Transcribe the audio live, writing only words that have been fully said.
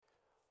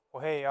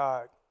Well, hey,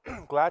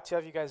 glad to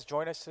have you guys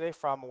join us today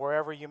from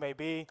wherever you may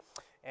be.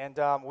 And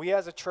we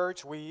as a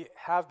church, we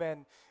have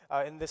been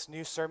in this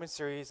new sermon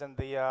series and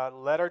the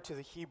letter to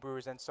the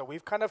Hebrews. And so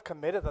we've kind of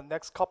committed the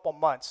next couple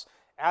months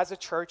as a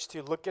church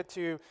to look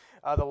into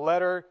the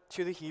letter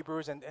to the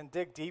Hebrews and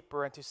dig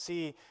deeper and to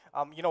see,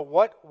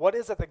 what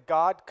is it that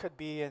God could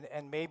be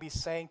and may be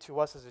saying to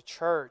us as a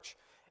church.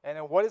 And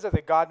then what is it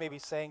that God may be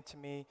saying to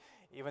me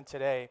even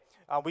today?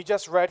 We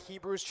just read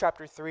Hebrews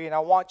chapter 3, and I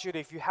want you to,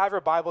 if you have your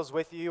Bibles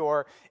with you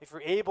or if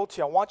you're able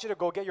to, I want you to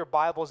go get your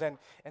Bibles and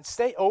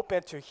stay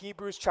open to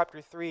Hebrews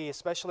chapter 3,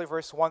 especially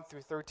verse 1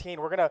 through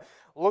 13. We're going to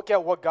look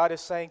at what God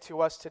is saying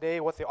to us today,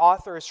 what the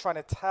author is trying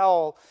to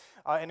tell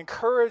and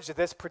encourage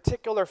this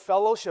particular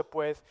fellowship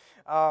with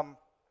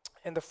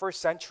in the first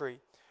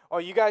century. Oh,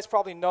 you guys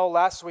probably know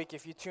last week,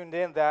 if you tuned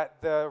in,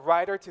 that the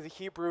writer to the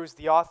Hebrews,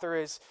 the author,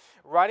 is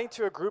writing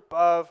to a group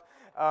of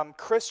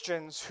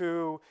Christians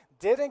who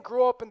didn't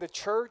grow up in the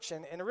church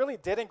and really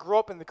didn't grow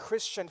up in the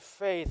Christian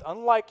faith.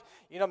 Unlike,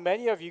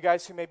 many of you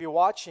guys who may be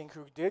watching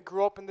who did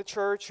grow up in the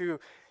church, who,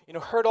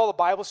 heard all the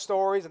Bible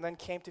stories and then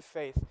came to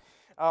faith.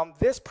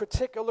 This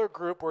particular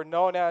group were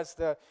known as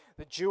the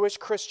Jewish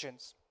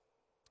Christians.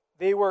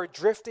 They were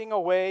drifting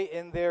away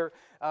in their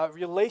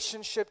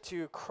relationship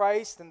to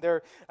Christ and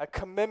their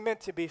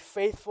commitment to be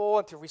faithful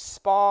and to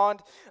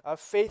respond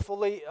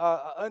faithfully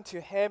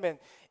unto Him.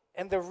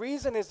 And the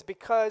reason is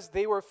because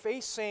they were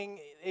facing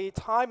a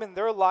time in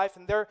their life,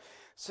 in their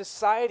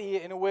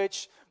society, in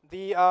which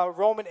the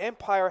Roman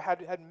Empire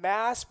had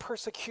mass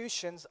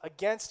persecutions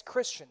against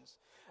Christians,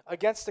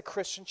 against the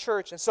Christian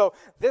church. And so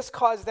this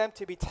caused them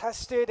to be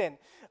tested and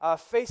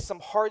face some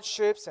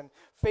hardships and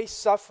face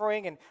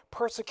suffering, and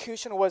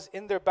persecution was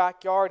in their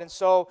backyard. And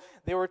so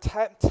they were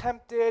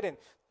tempted and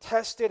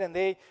tested, and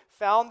they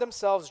found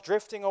themselves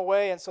drifting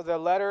away. And so the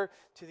letter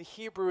to the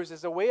Hebrews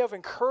is a way of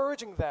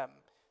encouraging them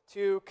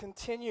to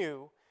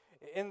continue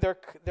in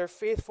their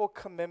faithful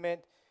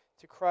commitment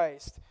to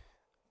Christ.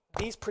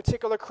 These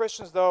particular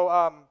Christians,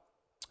 though,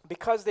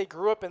 because they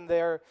grew up in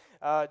their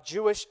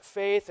Jewish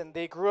faith and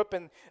they grew up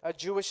in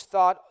Jewish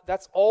thought,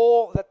 that's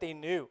all that they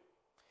knew.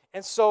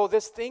 And so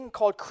this thing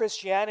called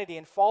Christianity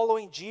and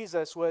following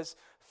Jesus was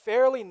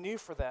fairly new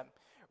for them.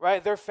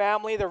 Right, their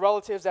family, their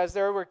relatives, as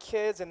they were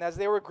kids and as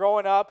they were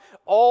growing up,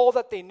 all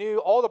that they knew,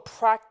 all the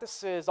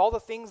practices, all the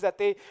things that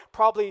they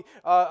probably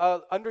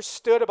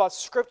understood about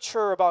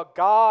Scripture, about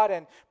God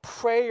and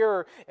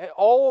prayer, and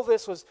all of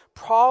this was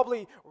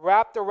probably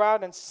wrapped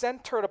around and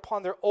centered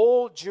upon their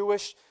old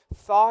Jewish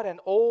thought and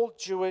old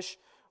Jewish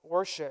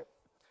worship.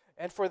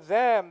 And for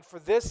them, for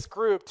this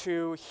group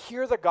to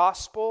hear the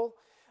gospel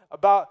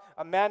about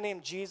a man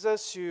named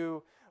Jesus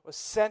who was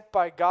sent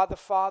by God the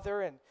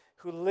Father and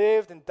who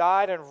lived and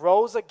died and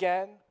rose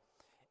again,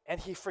 and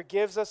He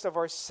forgives us of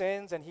our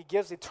sins, and He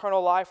gives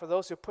eternal life for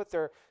those who put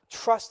their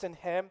trust in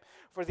Him.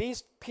 For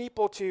these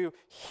people to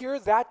hear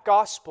that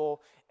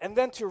gospel, and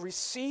then to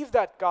receive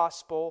that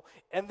gospel,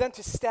 and then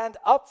to stand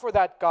up for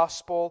that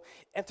gospel,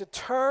 and to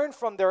turn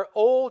from their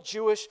old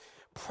Jewish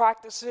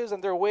practices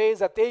and their ways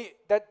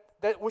that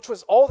which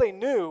was all they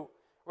knew,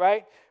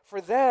 right?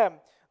 For them,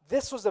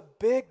 this was a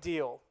big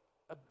deal,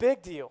 a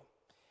big deal.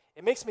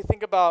 It makes me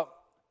think about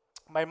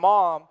my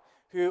mom,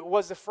 who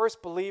was the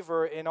first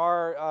believer in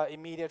our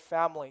immediate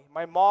family.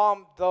 My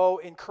mom, though,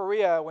 in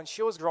Korea, when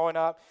she was growing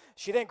up,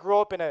 she didn't grow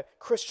up in a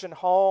Christian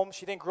home.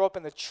 She didn't grow up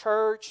in the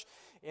church,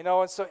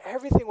 and so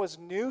everything was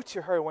new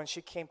to her when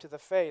she came to the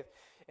faith.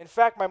 In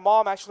fact, my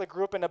mom actually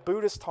grew up in a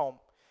Buddhist home.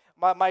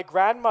 My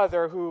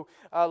grandmother, who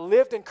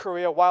lived in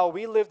Korea while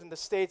we lived in the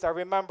States, I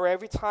remember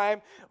every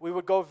time we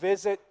would go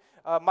visit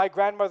my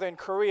grandmother in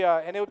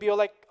Korea, and it would be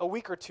like a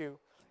week or two,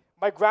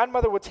 my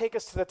grandmother would take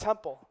us to the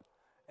temple.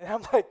 And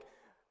I'm like,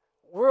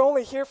 we're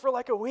only here for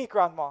like a week,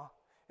 Grandma.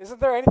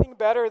 Isn't there anything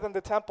better than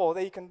the temple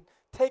that you can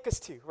take us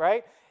to,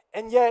 right?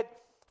 And yet,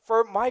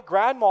 for my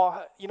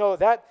grandma,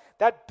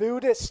 that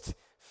Buddhist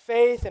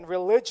faith and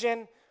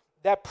religion,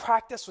 that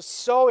practice was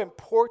so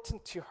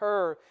important to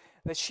her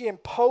that she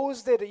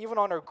imposed it even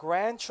on her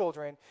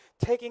grandchildren,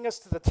 taking us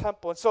to the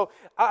temple. And so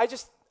I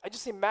just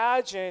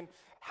imagine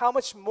how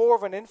much more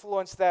of an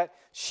influence that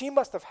she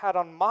must have had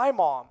on my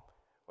mom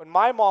when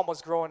my mom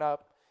was growing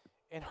up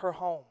in her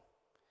home.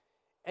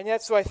 And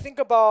yet, so I think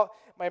about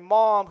my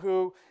mom,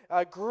 who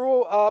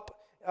grew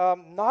up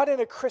not in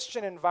a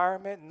Christian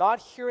environment,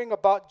 not hearing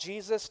about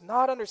Jesus,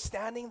 not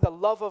understanding the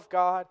love of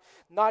God,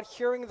 not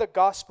hearing the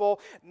gospel,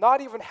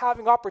 not even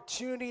having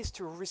opportunities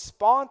to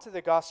respond to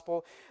the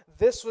gospel.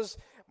 This was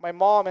my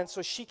mom, and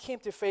so she came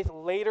to faith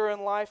later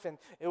in life, and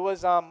it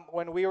was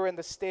when we were in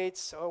the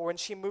States, or when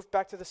she moved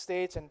back to the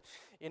States, and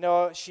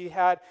she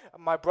had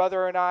my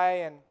brother and I,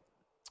 and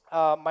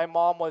my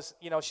mom was,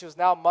 she was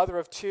now mother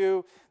of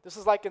two. This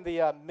was like in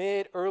the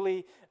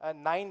early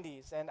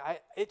 90s. And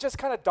it just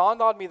kind of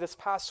dawned on me this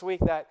past week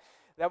that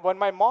when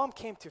my mom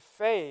came to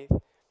faith,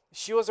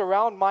 she was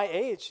around my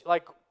age,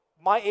 like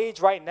my age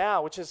right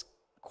now, which is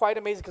quite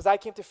amazing because I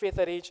came to faith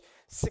at age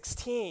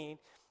 16.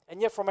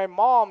 And yet for my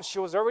mom, she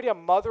was already a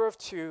mother of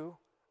two,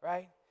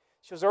 right?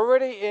 She was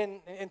already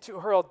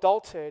into her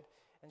adulthood.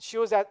 And she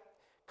was at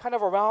kind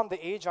of around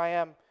the age I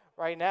am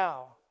right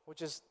now,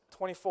 which is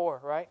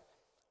 24, right?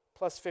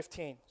 Plus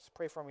 15. Just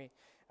pray for me.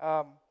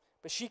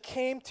 But she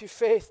came to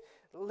faith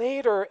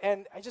later,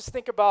 and I just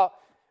think about,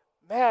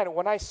 man,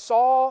 when I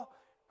saw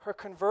her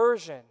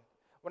conversion,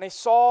 when I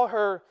saw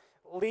her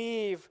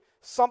leave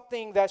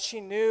something that she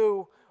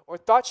knew or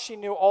thought she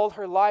knew all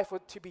her life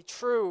to be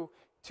true,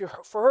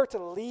 for her to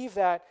leave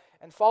that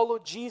and follow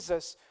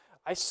Jesus,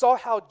 I saw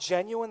how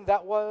genuine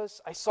that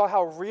was. I saw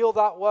how real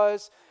that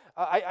was.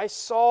 I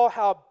saw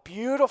how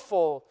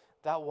beautiful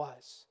that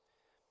was.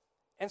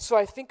 And so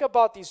I think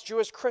about these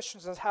Jewish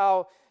Christians and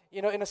how,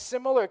 in a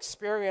similar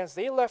experience,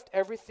 they left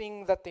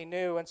everything that they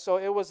knew. And so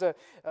it was a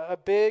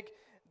big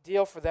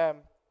deal for them.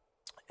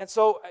 And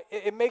so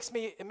it makes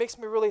me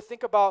really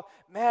think about,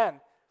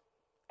 man,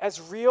 as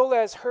real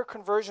as her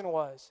conversion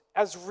was,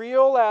 as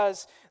real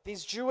as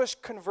these Jewish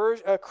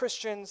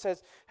Christians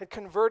had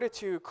converted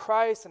to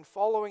Christ and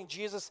following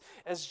Jesus,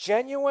 as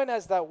genuine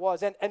as that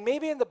was, and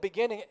maybe in the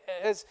beginning,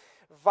 as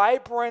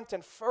vibrant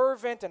and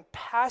fervent and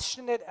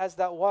passionate as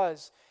that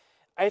was,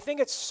 I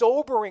think it's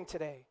sobering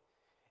today.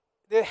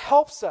 It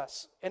helps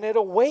us and it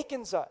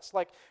awakens us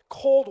like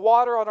cold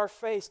water on our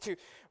face to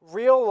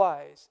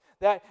realize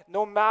that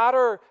no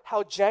matter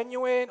how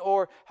genuine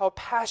or how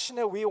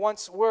passionate we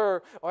once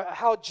were, or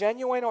how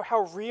genuine or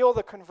how real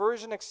the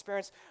conversion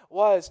experience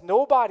was,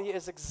 nobody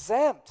is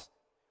exempt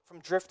from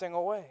drifting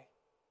away.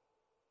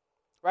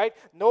 Right?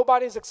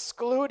 Nobody is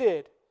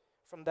excluded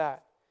from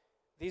that.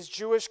 These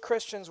Jewish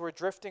Christians were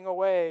drifting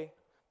away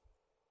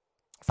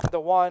from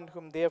the one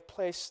whom they have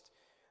placed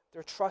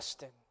their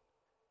trust in.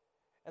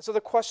 And so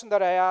the question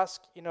that I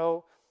ask,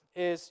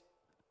 is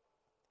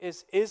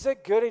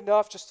it good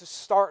enough just to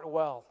start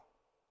well?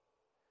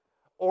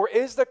 Or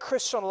is the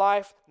Christian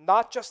life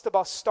not just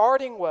about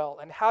starting well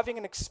and having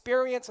an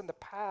experience in the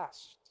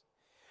past?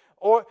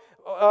 Or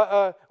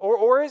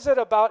is it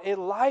about a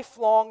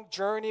lifelong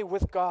journey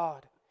with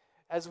God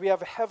as we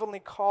have a heavenly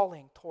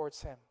calling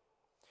towards Him?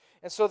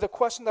 And so the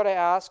question that I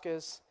ask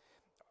is,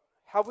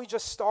 have we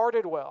just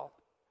started well?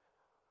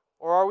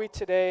 Or are we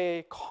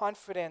today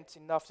confident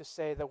enough to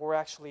say that we're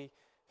actually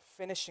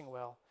finishing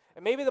well?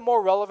 And maybe the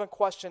more relevant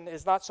question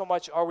is not so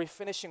much are we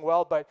finishing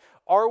well, but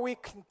are we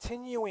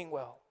continuing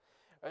well?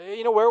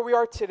 Where we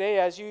are today,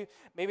 as you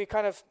maybe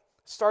kind of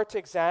start to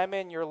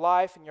examine your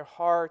life and your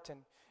heart and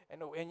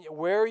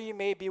where you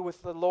may be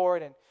with the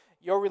Lord and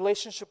your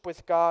relationship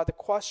with God, the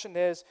question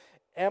is,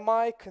 am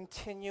I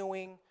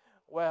continuing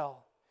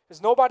well?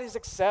 Because nobody's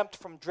exempt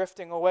from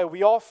drifting away.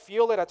 We all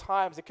feel it at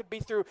times. It could be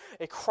through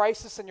a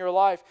crisis in your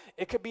life.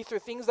 It could be through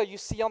things that you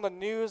see on the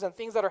news and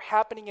things that are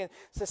happening in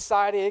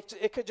society.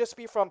 It could just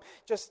be from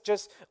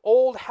just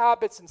old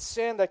habits and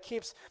sin that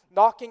keeps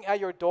knocking at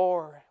your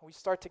door. We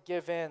start to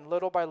give in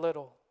little by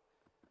little,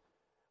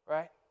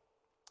 right?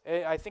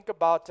 I think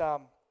about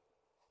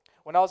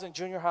when I was in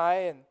junior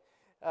high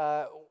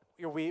and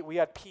we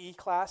had PE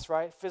class,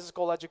 right?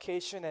 Physical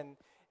education, and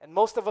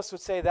most of us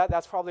would say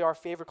that's probably our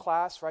favorite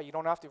class, right? You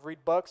don't have to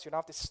read books. You don't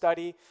have to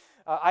study.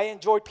 I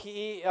enjoyed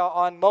PE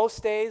on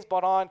most days,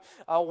 but on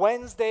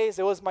Wednesdays,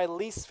 it was my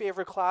least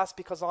favorite class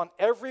because on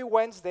every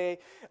Wednesday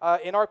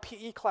in our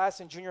PE class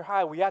in junior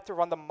high, we had to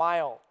run the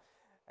mile.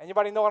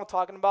 Anybody know what I'm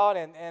talking about?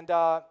 And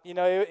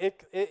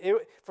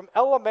from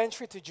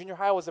elementary to junior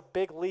high was a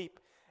big leap.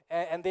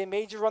 And they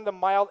made you run the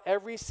mile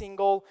every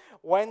single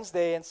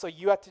Wednesday. And so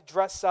you had to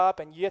dress up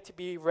and you had to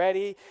be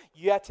ready.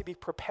 You had to be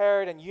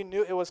prepared and you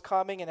knew it was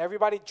coming. And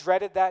everybody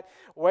dreaded that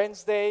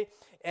Wednesday.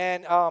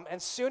 And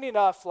soon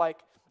enough,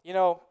 we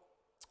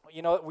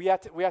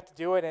had to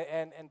do it.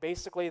 And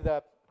basically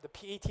the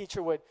PE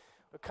teacher would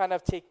kind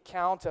of take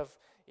count of,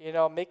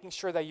 making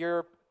sure that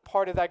you're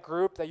part of that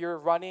group, that you're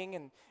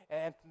running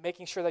and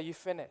making sure that you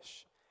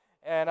finish.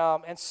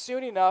 And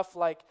soon enough,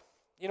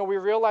 we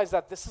realize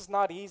that this is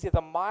not easy. The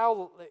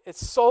mile,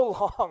 it's so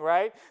long,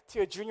 right,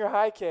 to a junior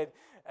high kid.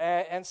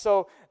 And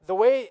so the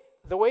way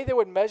they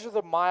would measure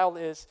the mile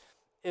is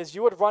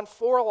you would run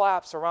 4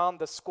 laps around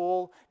the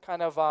school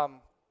kind of,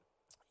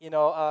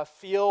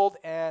 field.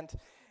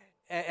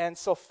 And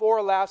so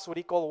 4 laps would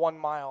equal 1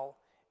 mile.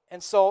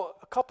 And so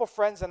a couple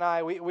friends and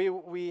I,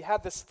 we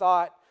had this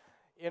thought,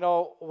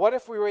 what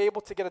if we were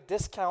able to get a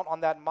discount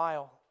on that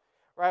mile?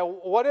 Right?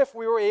 What if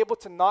we were able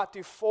to not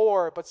do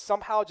 4, but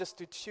somehow just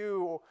do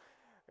 2,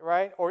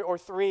 right, or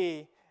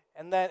 3,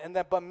 and then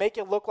but make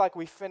it look like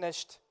we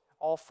finished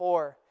all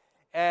 4?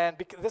 And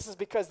this is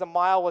because the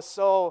mile was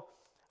so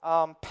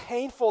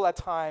painful at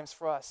times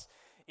for us.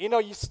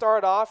 You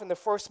start off and the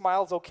first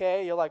mile is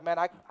okay. You're like, man,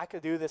 I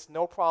could do this,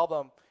 no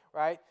problem,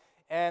 right?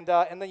 And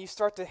then you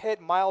start to hit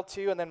mile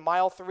 2 and then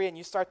mile 3, and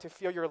you start to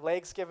feel your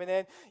legs giving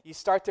in. You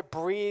start to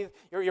breathe.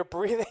 Your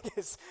breathing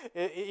is,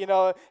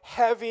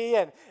 heavy,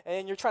 and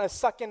you're trying to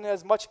suck in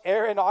as much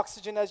air and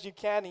oxygen as you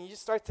can, and you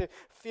start to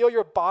feel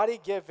your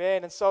body give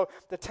in. And so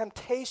the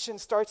temptation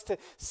starts to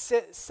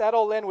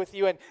settle in with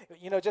you, and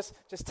just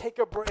take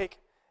a break.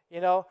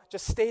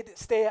 just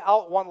stay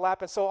out one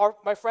lap. And so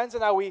my friends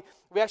and I, we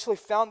actually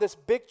found this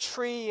big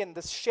tree in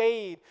this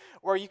shade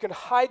where you can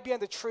hide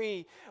behind the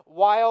tree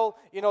while,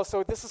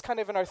 so this is kind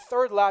of in our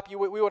third lap, we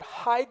would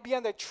hide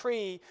behind the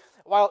tree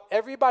while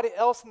everybody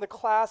else in the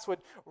class would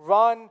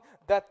run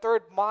that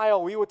third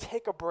mile. We would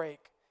take a break.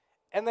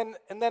 And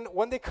then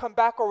when they come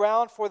back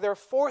around for their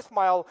fourth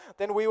mile,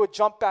 then we would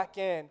jump back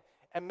in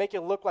and make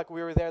it look like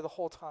we were there the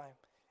whole time.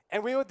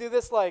 And we would do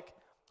this like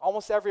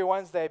almost every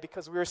Wednesday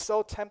because we were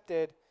so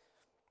tempted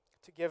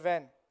to give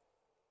in.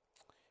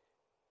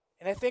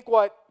 And I think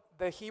what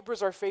the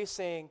Hebrews are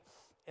facing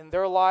in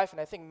their life,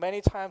 and I think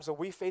many times what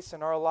we face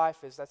in our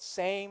life, is that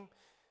same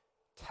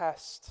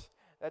test,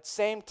 that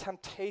same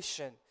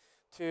temptation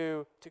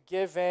to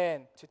give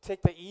in, to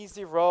take the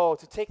easy road,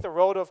 to take the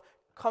road of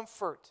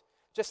comfort,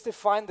 just to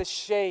find the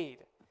shade.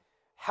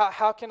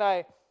 How can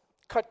I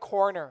cut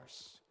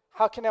corners?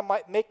 How can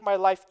I make my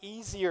life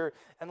easier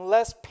and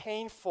less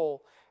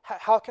painful?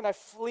 How can I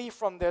flee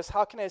from this?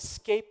 How can I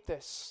escape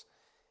this?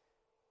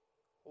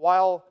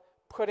 While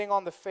putting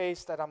on the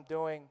face that I'm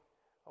doing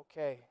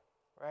okay,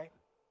 right?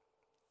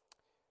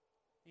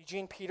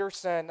 Eugene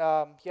Peterson,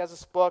 he has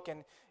this book,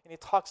 and he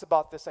talks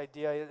about this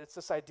idea. It's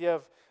this idea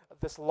of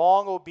this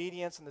long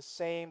obedience in the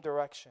same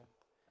direction.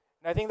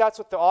 And I think that's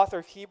what the author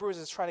of Hebrews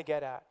is trying to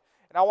get at.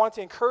 And I want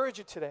to encourage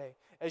you today,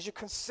 as you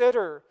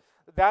consider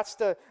that's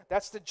the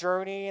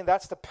journey, and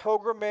that's the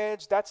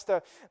pilgrimage, that's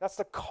the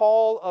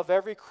call of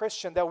every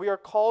Christian, that we are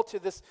called to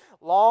this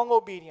long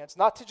obedience,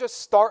 not to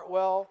just start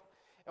well,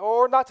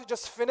 or not to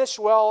just finish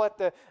well at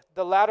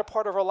the latter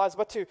part of our lives,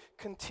 but to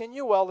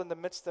continue well in the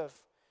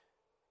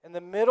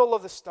middle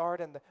of the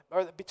start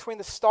or between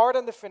the start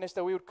and the finish,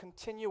 that we would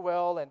continue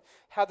well and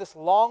have this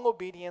long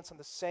obedience in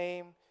the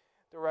same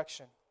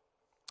direction.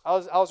 I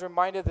was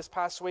reminded this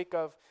past week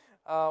of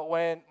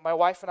when my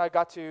wife and I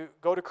got to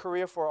go to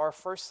Korea for our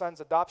first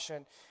son's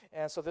adoption.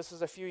 And so this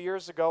is a few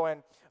years ago,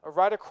 and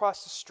right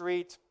across the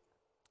street,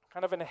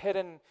 kind of in a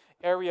hidden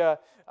area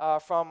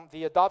from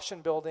the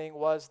adoption building,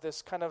 was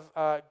this kind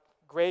of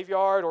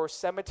graveyard or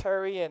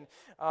cemetery. And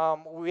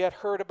we had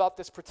heard about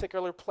this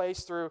particular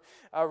place through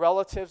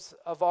relatives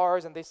of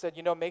ours, and they said,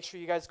 make sure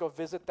you guys go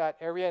visit that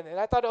area. And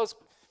I thought it was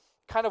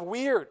kind of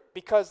weird,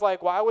 because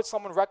why would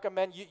someone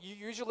recommend? You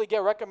usually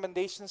get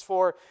recommendations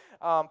for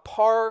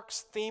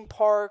parks, theme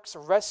parks,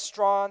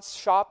 restaurants,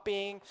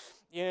 shopping,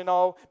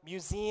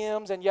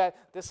 museums, and yet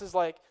this is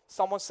like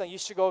someone saying you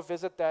should go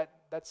visit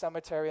that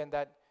cemetery and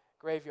that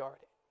graveyard.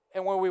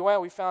 And when we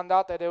went, we found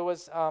out that it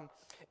was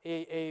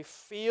a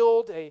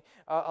field,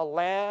 a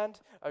land,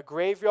 a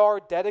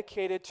graveyard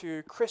dedicated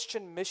to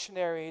Christian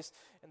missionaries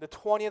in the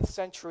 20th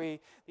century.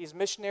 These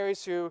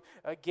missionaries who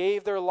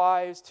gave their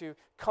lives to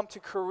come to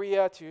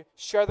Korea to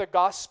share the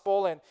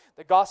gospel, and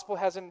the gospel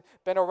hasn't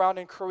been around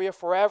in Korea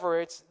forever.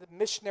 It's the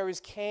missionaries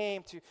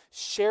came to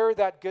share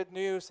that good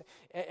news,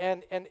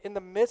 and in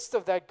the midst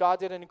of that, God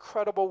did an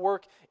incredible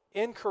work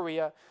in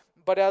Korea.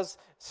 But as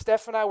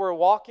Steph and I were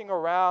walking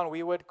around,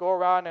 we would go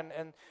around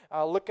and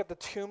look at the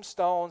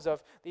tombstones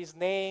of these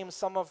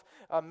names,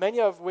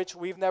 many of which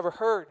we've never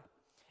heard.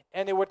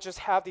 And it would just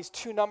have these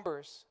two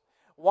numbers.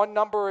 One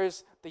number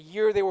is the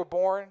year they were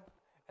born,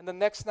 and the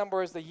next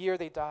number is the year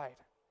they died.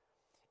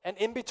 And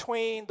in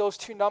between those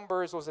two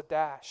numbers was a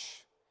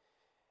dash.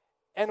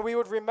 And we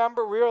would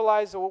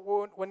realize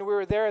when we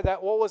were there,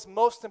 that what was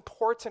most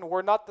important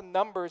were not the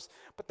numbers,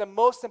 but the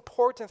most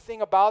important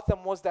thing about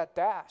them was that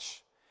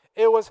dash.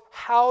 It was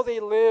how they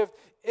lived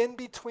in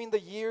between the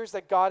years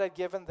that God had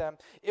given them.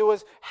 It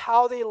was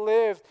how they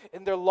lived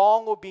in their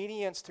long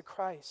obedience to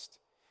Christ.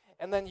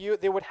 And then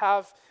they would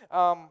have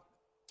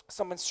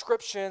some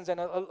inscriptions and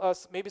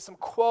maybe some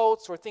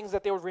quotes or things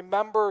that they would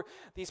remember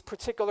these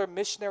particular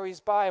missionaries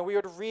by. And we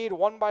would read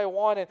one by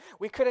one, and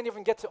we couldn't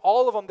even get to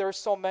all of them. There are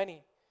so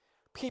many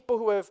people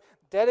who have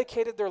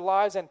dedicated their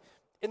lives, and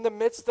in the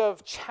midst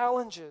of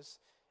challenges,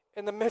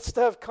 in the midst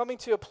of coming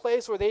to a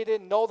place where they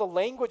didn't know the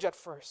language at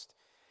first.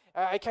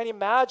 I can't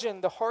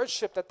imagine the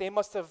hardship that they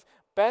must have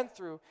been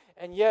through,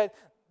 and yet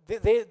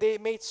they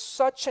made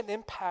such an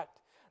impact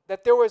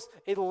that there was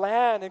a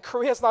land, and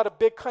Korea is not a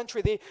big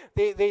country.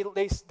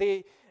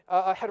 They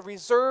had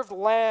reserved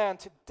land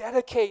to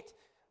dedicate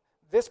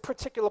this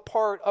particular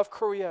part of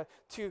Korea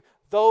to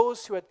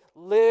those who had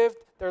lived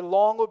their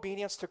long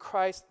obedience to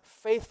Christ,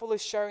 faithfully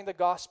sharing the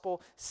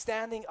gospel,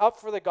 standing up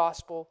for the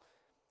gospel,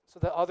 so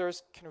that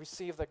others can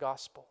receive the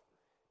gospel.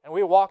 And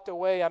we walked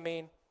away,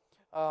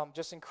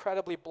 just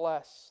incredibly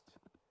blessed,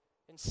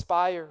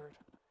 inspired,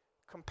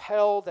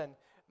 compelled, and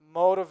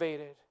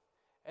motivated.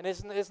 And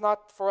it's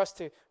not for us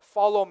to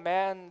follow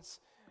man's,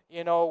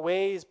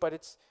 ways, but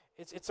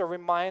it's a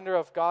reminder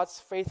of God's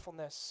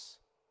faithfulness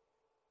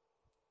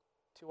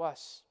to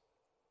us.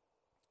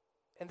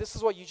 And this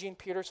is what Eugene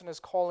Peterson is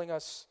calling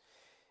us,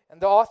 and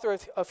the author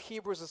of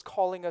Hebrews is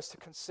calling us to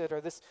consider,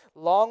 this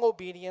long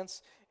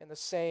obedience in the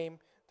same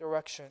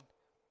direction.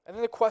 And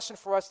then the question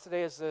for us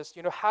today is this: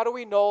 how do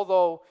we know,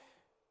 though,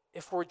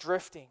 if we're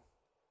drifting?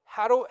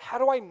 How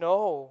do I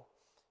know?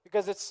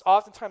 Because it's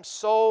oftentimes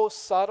so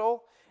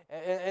subtle,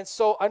 and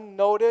so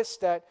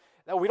unnoticed that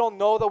we don't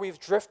know that we've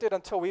drifted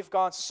until we've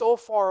gone so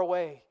far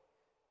away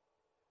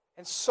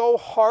and so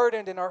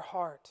hardened in our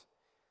heart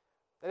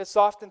that it's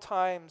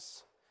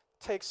oftentimes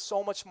takes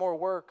so much more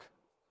work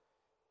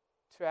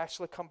to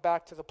actually come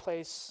back to the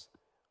place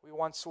we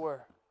once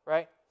were,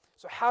 right?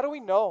 So how do we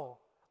know,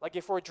 like,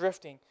 if we're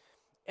drifting?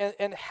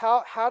 And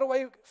how do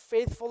I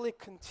faithfully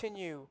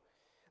continue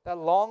that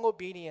long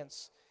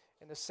obedience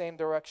in the same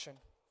direction?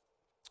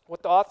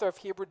 What the author of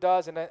Hebrew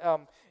does, and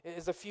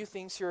is a few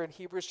things here in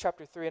Hebrews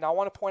chapter 3, and I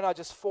want to point out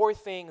just 4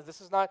 things.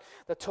 This is not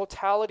the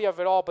totality of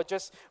it all, but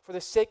just for the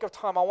sake of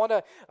time, I want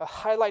to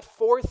highlight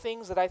 4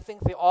 things that I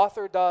think the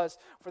author does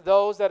for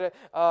those that,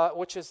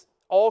 which is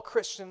all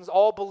Christians,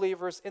 all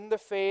believers in the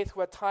faith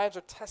who at times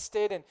are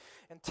tested and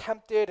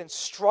tempted and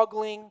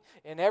struggling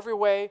in every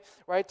way,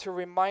 right? To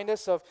remind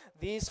us of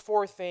these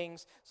 4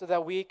 things so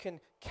that we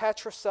can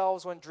catch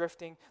ourselves when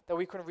drifting, that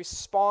we can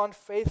respond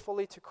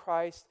faithfully to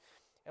Christ,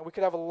 and we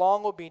could have a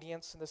long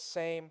obedience in the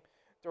same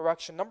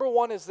direction. Number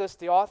 1 is this: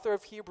 the author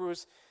of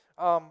Hebrews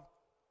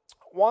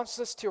wants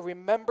us to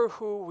remember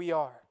who we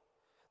are.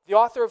 The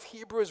author of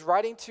Hebrews,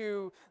 writing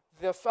to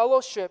the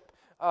fellowship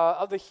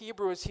of the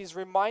Hebrews, he's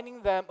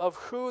reminding them of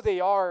who they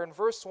are. In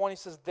verse 1, he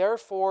says,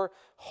 therefore,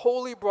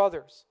 holy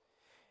brothers,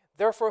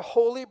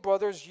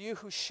 you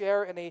who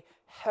share in a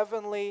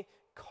heavenly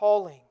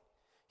calling.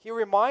 He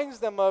reminds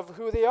them of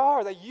who they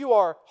are, that you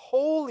are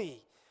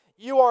holy.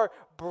 You are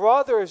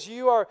brothers.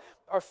 You are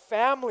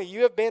family.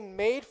 You have been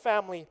made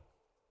family.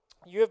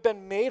 You have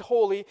been made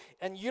holy,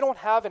 and you don't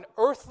have an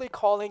earthly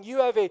calling. You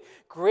have a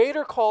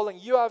greater calling.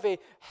 You have a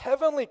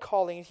heavenly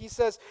calling. He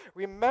says,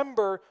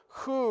 remember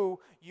who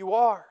you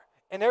are.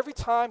 And every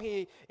time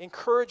he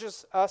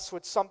encourages us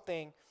with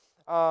something,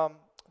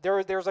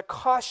 there's a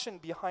caution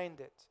behind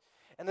it.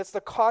 And it's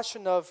the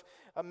caution of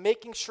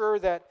making sure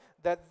that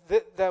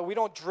we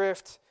don't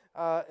drift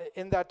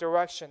in that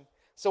direction.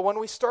 So when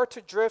we start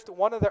to drift,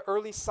 one of the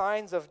early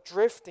signs of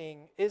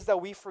drifting is that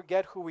we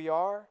forget who we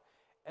are,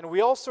 and we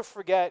also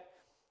forget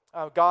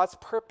God's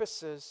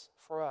purposes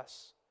for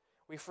us.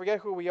 We forget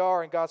who we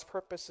are and God's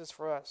purposes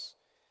for us.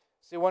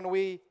 See, when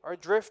we are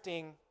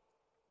drifting,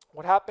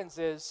 what happens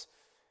is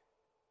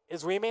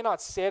we may not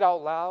say it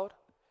out loud,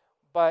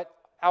 but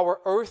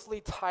our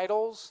earthly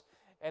titles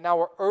and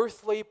our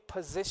earthly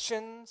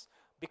positions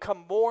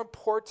become more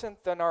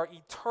important than our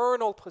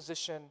eternal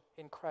position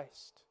in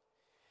Christ.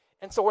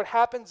 And so what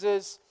happens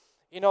is,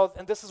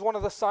 and this is one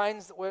of the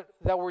signs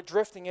that we're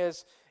drifting,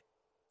 is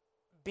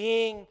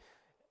being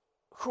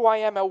who I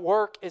am at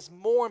work is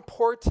more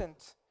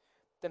important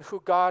than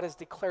who God has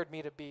declared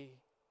me to be.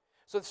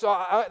 So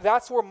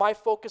that's where my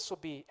focus will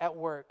be, at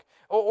work.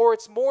 Or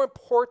it's more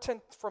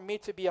important for me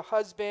to be a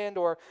husband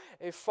or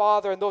a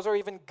father, and those are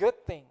even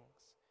good things.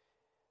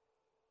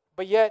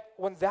 But yet,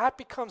 when that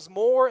becomes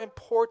more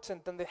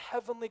important than the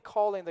heavenly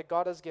calling that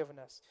God has given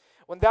us,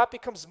 when that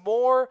becomes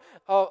more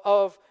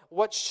of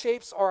what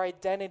shapes our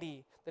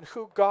identity than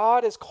who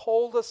God has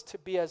called us to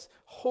be as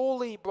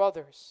holy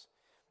brothers,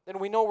 then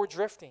we know we're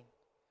drifting.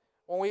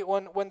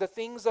 When the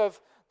things of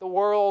the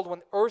world,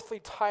 when earthly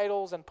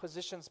titles and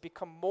positions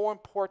become more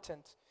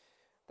important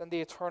than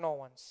the eternal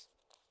ones.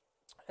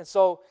 And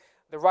so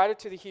the writer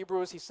to the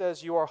Hebrews, he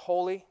says, you are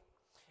holy.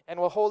 And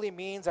what holy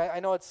means, I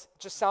know it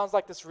just sounds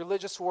like this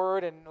religious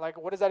word, and like,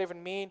 what does that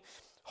even mean?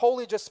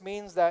 Holy just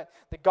means that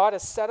God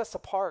has set us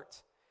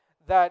apart.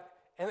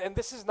 And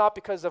this is not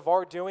because of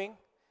our doing.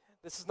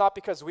 This is not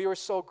because we were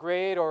so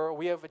great or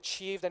we have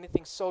achieved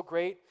anything so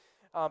great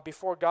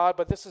before God,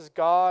 but this is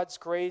God's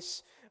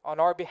grace on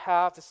our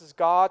behalf. This is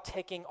God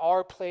taking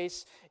our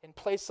place in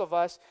place of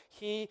us.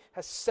 He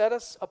has set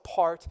us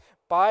apart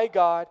by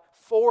God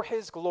for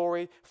His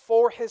glory,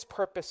 for His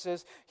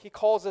purposes. He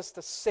calls us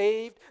the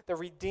saved, the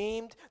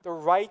redeemed, the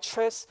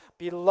righteous,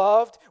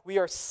 beloved. We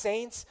are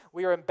saints.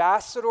 We are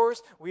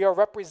ambassadors. We are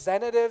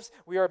representatives.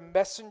 We are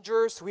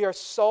messengers. We are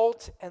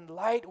salt and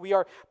light. We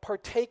are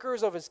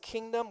partakers of His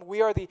kingdom.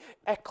 We are the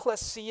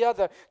ecclesia,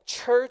 the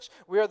church.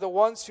 We are the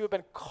ones who have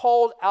been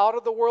called out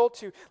of the world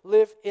to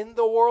live in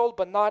the world,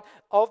 but not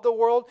of the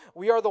world.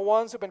 We are the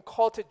ones who have been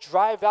called to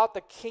drive out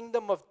the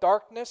kingdom of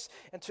darkness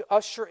and to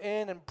usher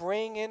in and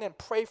bring in and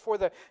pray for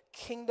the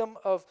kingdom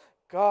of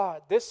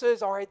God. This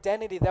is our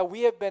identity, that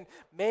we have been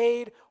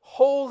made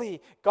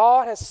holy.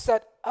 God has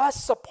set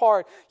us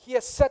apart. He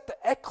has set the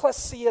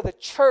ecclesia, the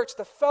church,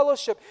 the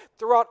fellowship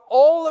throughout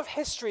all of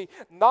history,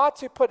 not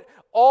to put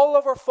all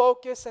of our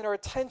focus and our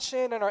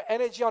attention and our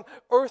energy on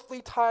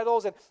earthly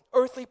titles and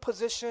earthly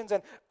positions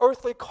and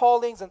earthly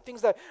callings and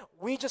things that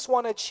we just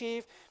want to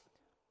achieve.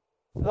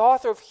 The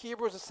author of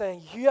Hebrews is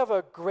saying, you have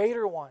a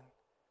greater one.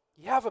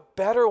 You have a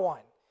better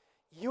one.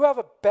 You have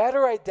a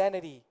better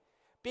identity.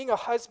 Being a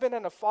husband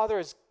and a father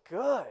is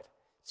good.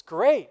 It's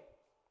great.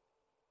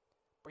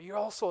 But you're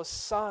also a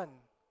son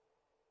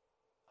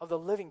of the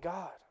living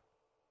God.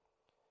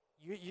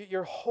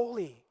 You're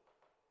holy.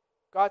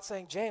 God's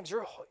saying, James,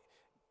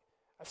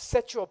 I've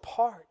set you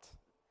apart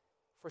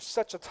for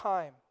such a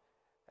time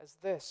as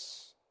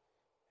this.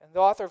 And the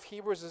author of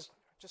Hebrews is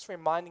just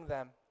reminding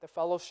them, the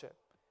fellowship,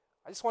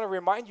 I just want to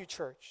remind you,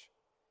 church,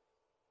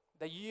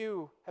 that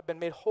you have been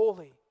made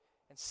holy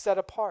and set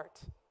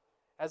apart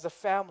as a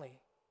family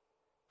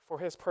for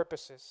His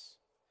purposes.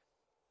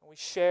 And we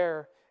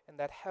share in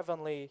that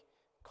heavenly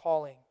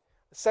calling.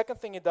 The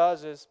second thing it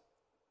does is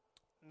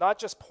not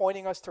just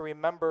pointing us to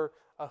remember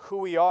who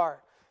we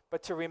are,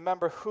 but to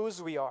remember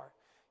whose we are.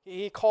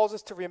 He calls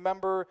us to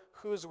remember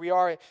whose we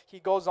are. He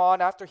goes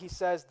on after he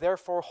says,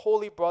 therefore,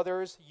 holy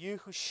brothers, you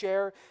who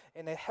share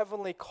in a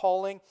heavenly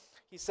calling,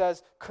 he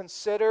says,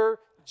 consider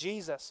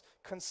Jesus.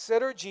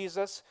 Consider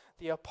Jesus,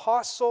 the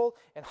apostle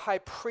and high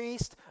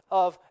priest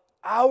of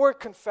our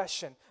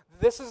confession.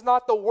 This is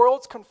not the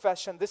world's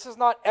confession. This is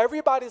not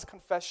everybody's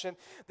confession.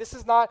 This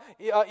is not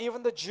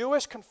even the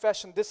Jewish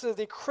confession. This is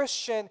the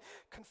Christian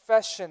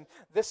confession.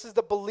 This is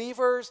the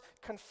believer's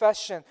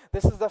confession.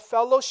 This is the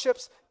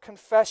fellowship's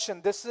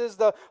confession. This is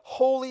the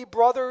holy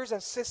brothers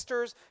and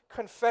sisters'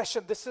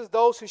 confession. This is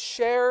those who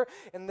share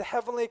in the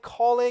heavenly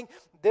calling.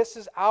 This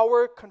is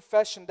our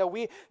confession, that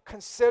we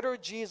consider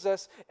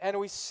Jesus and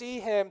we see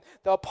Him,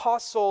 the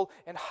apostle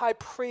and high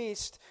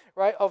priest,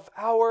 right, of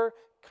our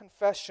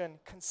confession.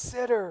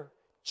 Consider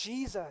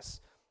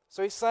Jesus.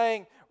 So he's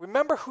saying,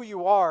 remember who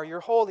you are. You're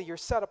holy. You're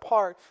set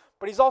apart.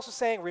 But he's also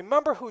saying,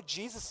 remember who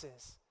Jesus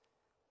is.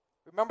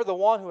 Remember the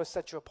one who has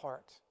set you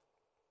apart.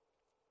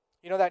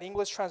 You know, that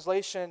English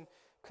translation,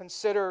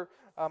 consider,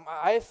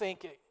 I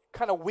think it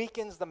kind of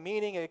weakens the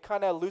meaning. It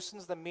kind of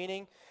loosens the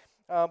meaning.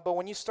 But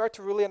when you start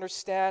to really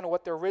understand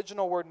what the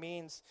original word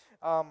means,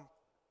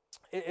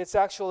 it's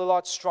actually a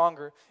lot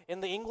stronger.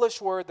 In the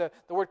English word, the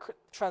word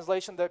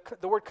translation,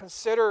 the word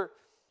consider,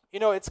 you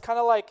know, it's kind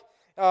of like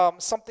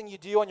something you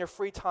do on your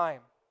free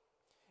time.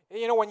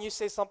 You know, when you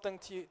say something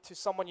to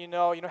someone you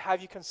know,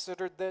 have you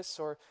considered this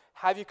or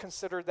have you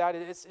considered that?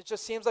 It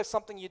just seems like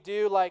something you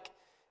do, like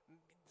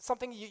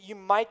something you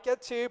might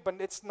get to, but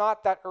it's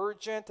not that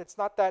urgent. It's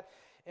not that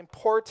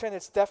important.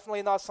 It's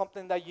definitely not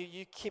something that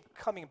you keep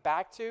coming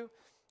back to.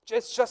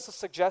 It's just a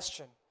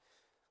suggestion.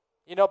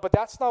 You know, but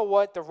that's not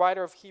what the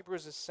writer of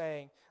Hebrews is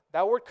saying.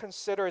 That word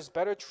consider is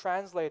better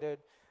translated,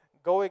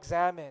 go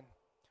examine,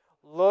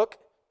 look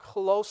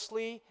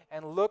closely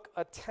and look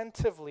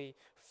attentively,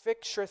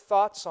 fix your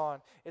thoughts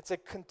on. It's a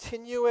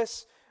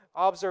continuous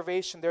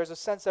observation. There's a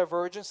sense of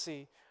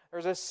urgency.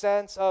 There's a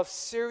sense of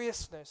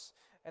seriousness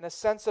and a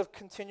sense of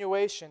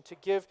continuation to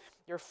give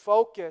your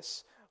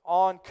focus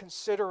on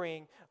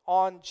considering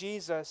on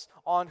Jesus,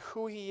 on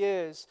who He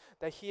is,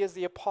 that He is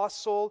the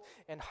apostle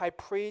and high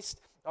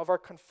priest of our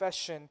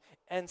confession,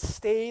 and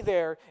stay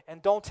there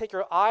and don't take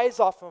your eyes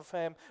off of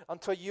Him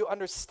until you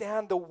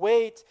understand the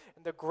weight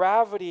and the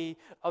gravity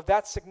of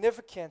that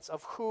significance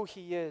of who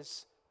He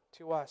is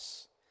to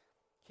us.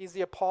 He's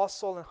the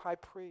apostle and high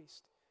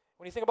priest.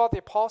 When you think about the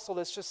apostle,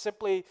 it's just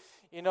simply,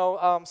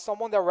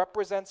 someone that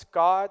represents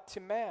God to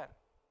man.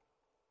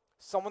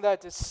 Someone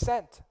that is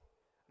sent,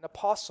 an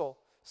apostle,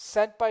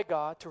 sent by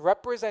God to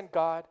represent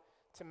God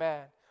to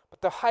man.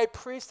 But the high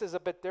priest is a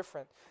bit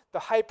different. The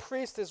high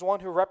priest is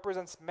one who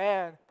represents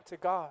man to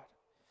God.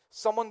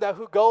 Someone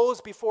who goes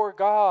before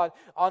God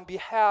on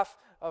behalf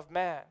of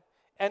man.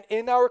 And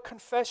in our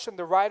confession,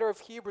 the writer of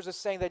Hebrews is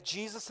saying that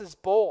Jesus is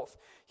both.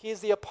 He is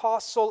the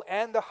apostle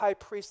and the high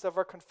priest of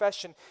our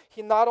confession.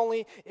 He not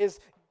only is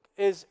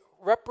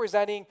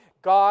representing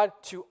God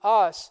to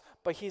us,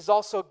 but He's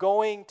also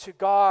going to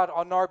God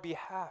on our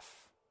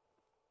behalf.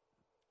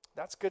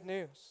 That's good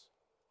news,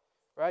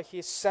 right? He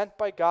is sent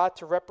by God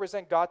to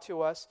represent God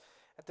to us.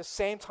 At the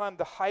same time,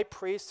 the high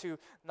priest who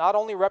not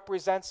only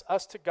represents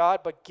us to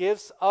God, but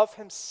gives of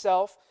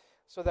Himself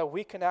so that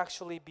we can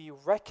actually be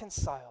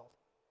reconciled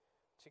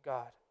to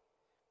God.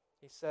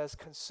 He says,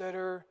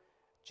 consider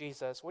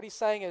Jesus. What he's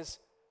saying is,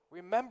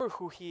 remember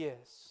who He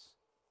is.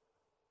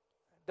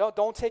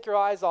 Don't take your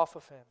eyes off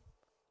of Him.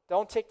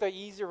 Don't take the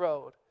easy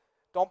road.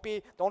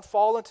 Don't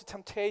fall into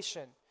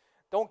temptation.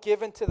 Don't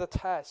give in to the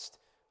test.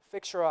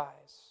 Fix your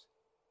eyes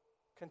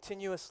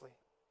continuously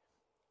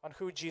on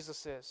who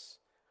Jesus is.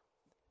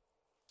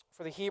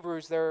 For the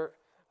Hebrews, they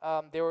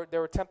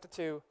were tempted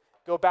to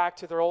go back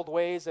to their old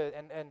ways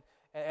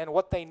and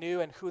what they knew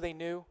and who they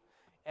knew.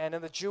 And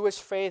in the Jewish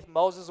faith,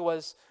 Moses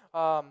was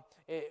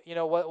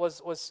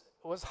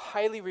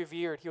highly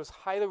revered. He was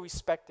highly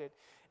respected.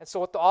 And so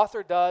what the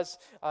author does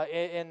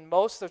in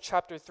most of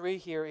chapter 3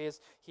 here is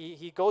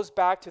he goes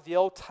back to the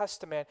Old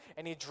Testament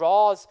and he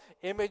draws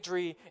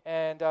imagery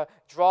and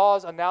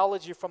draws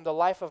analogy from the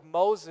life of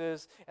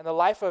Moses and the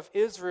life of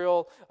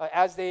Israel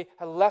as they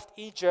had left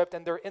Egypt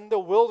and they're in the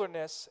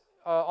wilderness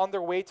on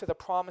their way to the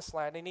promised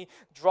land. And he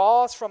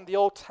draws from the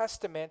Old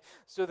Testament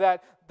so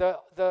that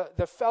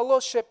the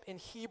fellowship in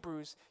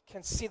Hebrews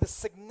can see the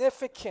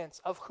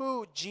significance of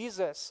who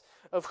Jesus,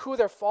 of who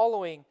they're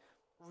following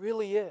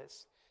really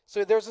is.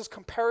 So there's this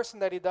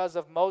comparison that he does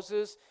of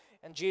Moses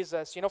and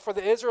Jesus. For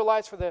the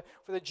Israelites, for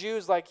the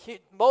Jews,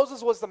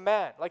 Moses was the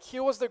man.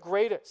 He was the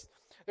greatest.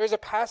 There's a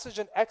passage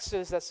in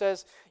Exodus that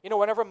says,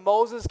 whenever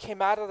Moses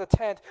came out of the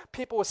tent,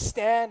 people would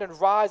stand and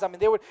rise. I mean,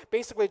 they would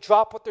basically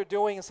drop what they're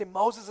doing and say,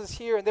 Moses is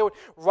here. And they would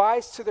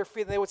rise to their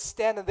feet and they would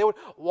stand and they would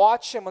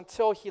watch him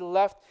until he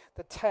left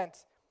the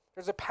tent.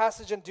 There's a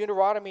passage in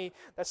Deuteronomy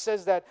that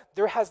says that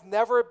there has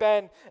never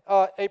been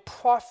a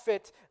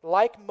prophet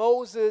like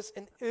Moses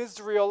in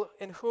Israel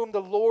in whom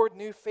the Lord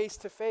knew face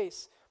to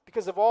face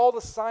because of all the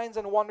signs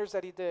and wonders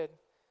that he did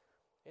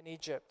in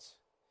Egypt.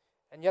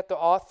 And yet the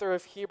author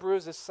of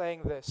Hebrews is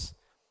saying this: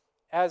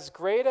 as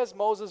great as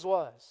Moses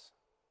was,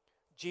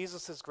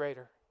 Jesus is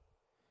greater.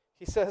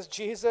 He says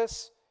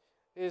Jesus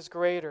is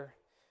greater.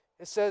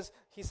 He says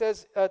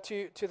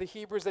to the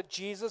Hebrews that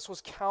Jesus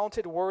was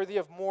counted worthy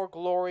of more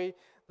glory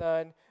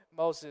than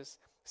Moses.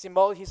 See,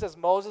 he says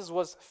Moses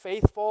was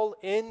faithful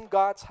in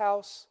God's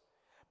house,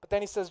 but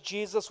then he says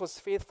Jesus was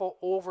faithful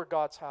over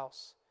God's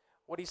house.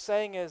 What he's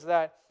saying is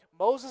that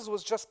Moses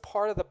was just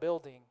part of the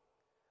building,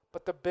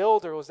 but the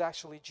builder was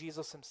actually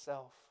Jesus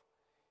himself.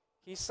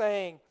 He's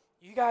saying,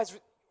 you guys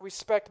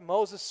respect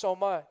Moses so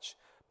much,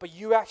 but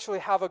you actually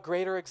have a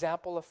greater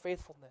example of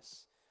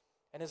faithfulness,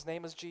 and his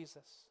name is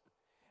Jesus.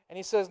 And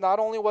he says not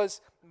only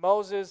was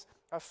Moses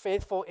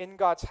faithful in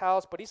God's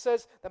house, but he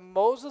says that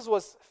Moses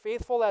was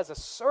faithful as a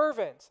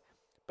servant,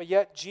 but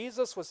yet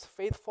Jesus was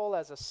faithful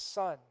as a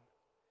son.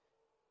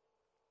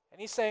 And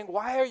he's saying,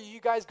 why are you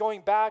guys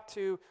going back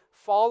to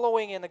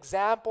following an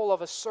example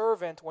of a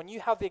servant when you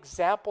have the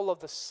example of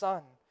the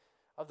Son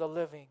of the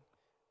living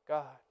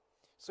God?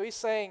 So he's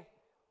saying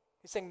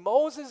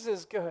Moses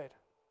is good,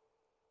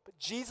 but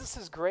Jesus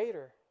is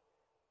greater.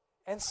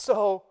 And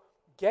so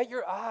get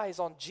your eyes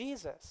on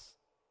Jesus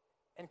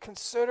and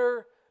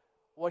consider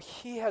what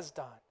he has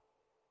done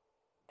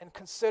and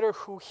consider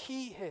who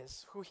he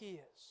is.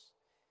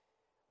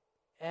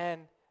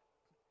 And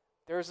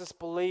there's this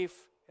belief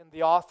in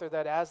the author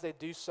that as they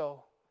do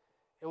so,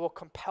 it will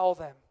compel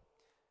them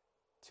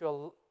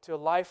to a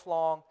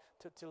lifelong,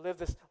 to live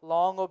this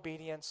long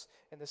obedience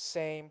in the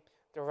same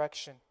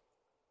direction,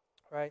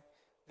 right?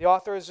 The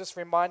author is just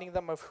reminding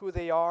them of who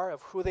they are,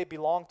 of who they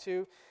belong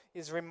to.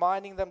 He's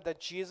reminding them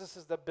that Jesus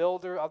is the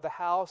builder of the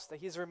house, that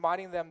he's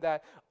reminding them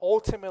that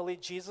ultimately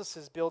Jesus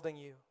is building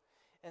you,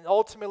 and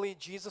ultimately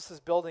Jesus is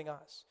building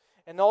us,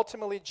 and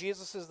ultimately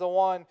Jesus is the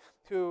one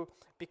who,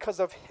 because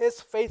of his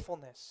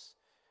faithfulness,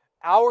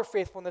 our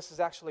faithfulness is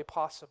actually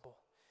possible.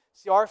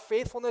 See, our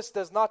faithfulness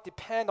does not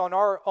depend on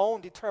our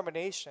own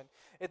determination.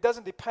 It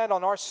doesn't depend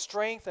on our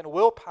strength and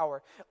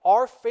willpower.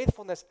 Our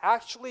faithfulness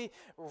actually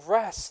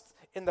rests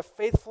in the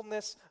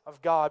faithfulness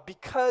of God.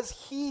 Because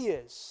he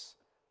is,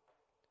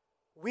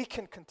 we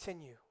can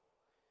continue,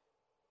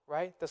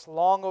 right? This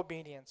long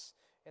obedience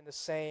in the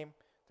same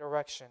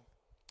direction.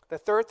 The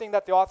third thing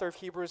that the author of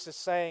Hebrews is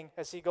saying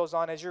as he goes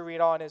on, as you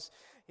read on, is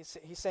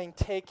he's saying,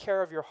 take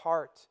care of your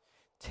heart.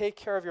 Take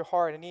care of your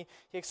heart. And he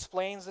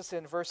explains this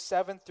in verse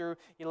 7 through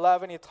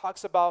 11. He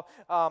talks about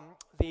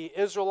the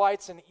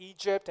Israelites in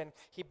Egypt, and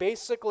he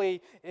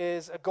basically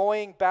is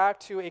going back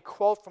to a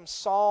quote from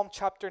Psalm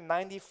chapter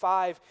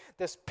 95,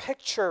 this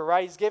picture,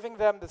 right? He's giving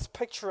them this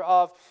picture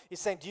of,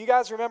 he's saying, do you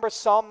guys remember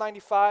Psalm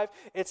 95?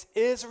 It's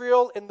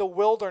Israel in the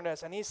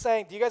wilderness. And he's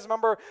saying, do you guys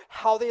remember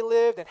how they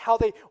lived and how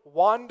they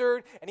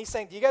wandered? And he's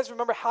saying, do you guys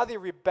remember how they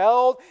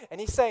rebelled? And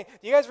he's saying,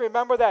 do you guys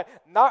remember that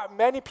not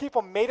many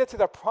people made it to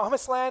the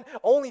promised land?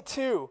 Only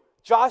two,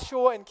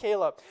 Joshua and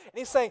Caleb. And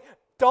he's saying,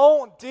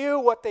 don't do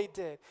what they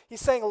did. He's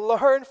saying,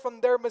 learn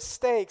from their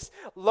mistakes.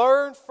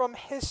 Learn from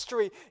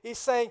history. He's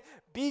saying,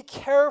 be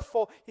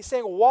careful. He's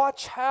saying,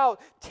 watch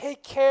out.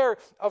 Take care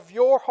of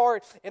your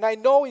heart. And I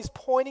know he's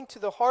pointing to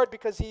the heart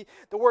because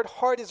the word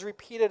heart is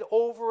repeated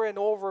over and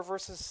over,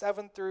 verses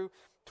 7 through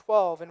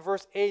 12. In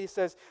verse 8, he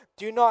says,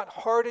 do not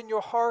harden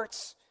your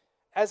hearts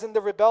as in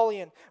the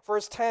rebellion.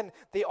 Verse 10,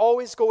 they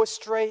always go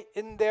astray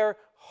in their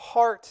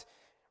heart.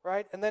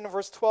 Right? And then in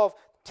verse 12,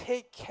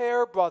 take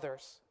care,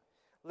 brothers,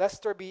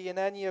 lest there be in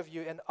any of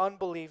you an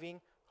unbelieving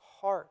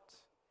heart.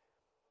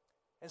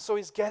 And so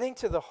he's getting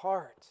to the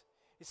heart.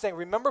 He's saying,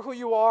 remember who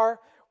you are,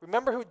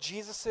 remember who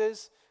Jesus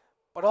is,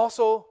 but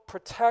also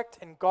protect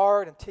and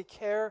guard and take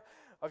care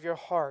of your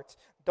heart.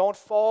 Don't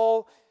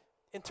fall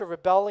into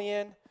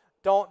rebellion.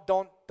 Don't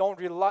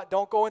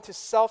go into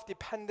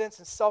self-dependence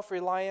and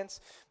self-reliance.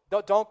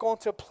 Don't go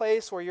into a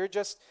place where you're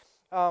just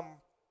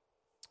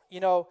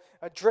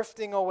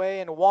drifting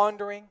away and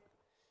wandering.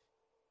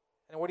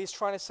 And what he's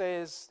trying to say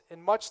is,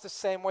 in much the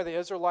same way the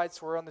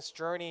Israelites were on this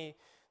journey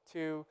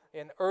to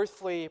an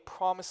earthly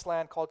promised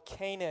land called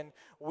Canaan,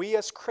 we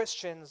as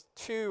Christians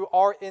too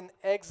are in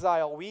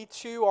exile. We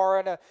too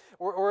are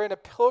we're in a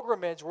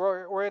pilgrimage.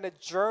 We're in a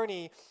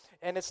journey,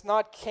 and it's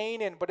not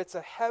Canaan, but it's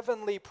a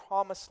heavenly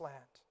promised land.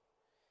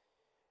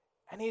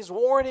 And he's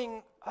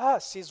warning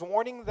us. He's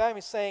warning them.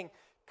 He's saying,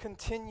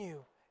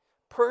 continue,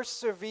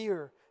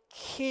 persevere,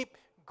 keep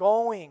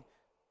going,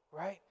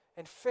 right?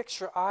 And fix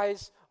your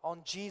eyes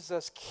on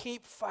Jesus.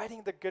 Keep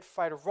fighting the good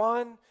fight.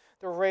 Run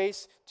the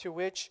race to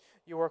which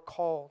you are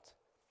called,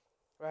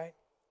 right?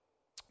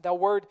 That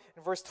word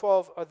in verse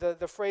 12,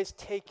 the phrase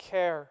take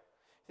care,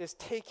 this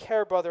take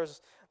care,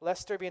 brothers,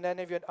 lest there be in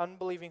any of you an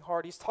unbelieving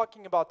heart. He's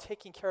talking about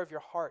taking care of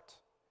your heart.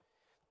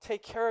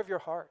 Take care of your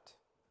heart.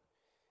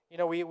 You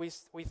know,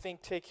 we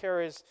think take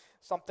care is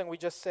something we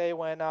just say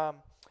when,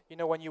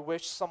 when you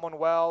wish someone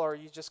well, or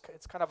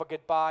it's kind of a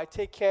goodbye.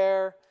 Take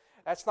care.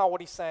 That's not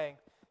what he's saying.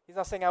 He's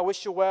not saying I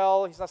wish you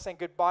well. He's not saying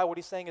goodbye. What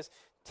he's saying is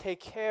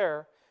take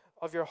care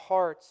of your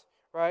heart,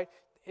 right?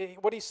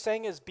 What he's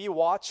saying is be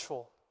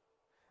watchful.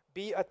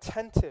 Be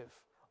attentive.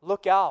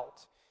 Look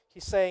out.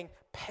 He's saying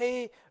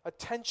pay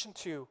attention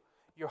to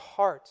your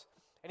heart.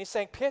 And he's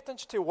saying pay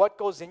attention to what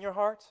goes in your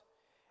heart.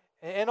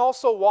 And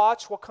also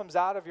watch what comes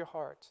out of your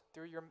heart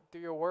through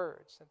your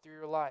words and through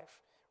your life,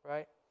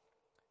 right?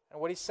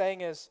 And what he's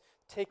saying is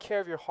take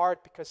care of your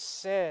heart, because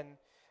sin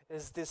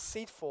is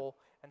deceitful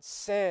and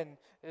sin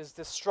is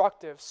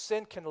destructive.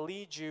 Sin can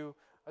lead you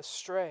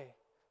astray.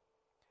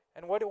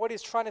 And what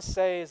he's trying to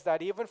say is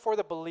that even for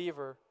the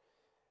believer,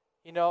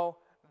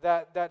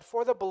 that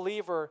for the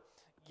believer,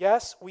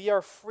 yes, we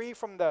are free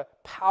from the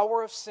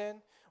power of sin.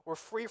 We're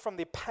free from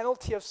the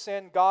penalty of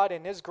sin. God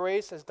in His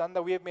grace has done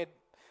that. We have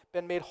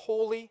been made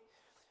holy,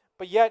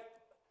 but yet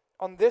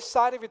on this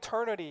side of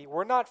eternity,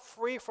 we're not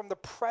free from the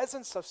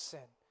presence of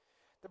sin.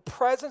 The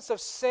presence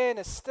of sin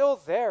is still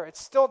there. It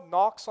still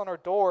knocks on our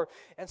door.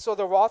 And so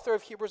the author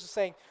of Hebrews is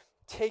saying,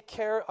 take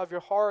care of your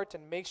heart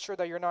and make sure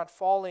that you're not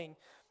falling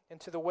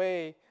into the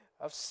way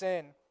of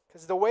sin.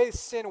 Because the way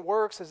sin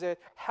works is it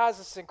has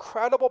this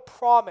incredible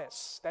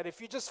promise that if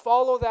you just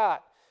follow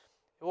that,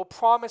 it will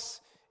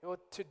promise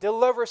to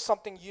deliver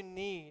something you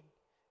need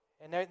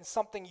and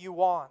something you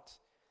want.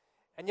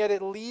 And yet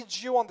it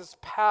leads you on this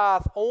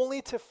path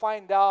only to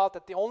find out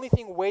that the only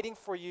thing waiting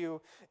for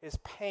you is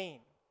pain.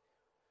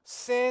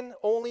 Sin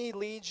only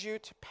leads you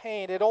to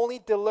pain. It only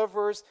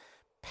delivers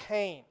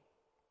pain,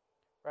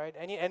 right?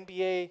 Any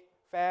NBA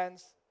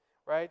fans,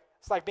 right?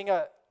 It's like being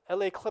a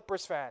LA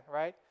Clippers fan,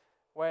 right?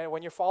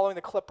 When you're following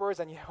the Clippers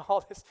and you have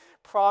all this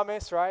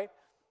promise, right?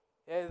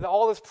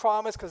 All this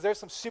promise because there's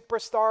some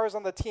superstars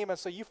on the team, and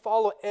so you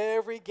follow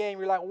every game.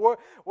 You're like,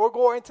 we're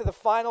going to the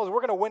finals. We're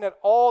going to win it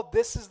all.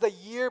 This is the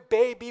year,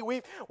 baby.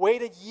 We've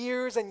waited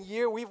years and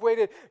years. We've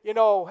waited,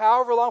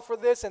 however long for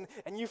this, and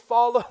you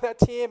follow that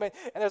team, and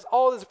there's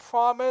all this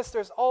promise.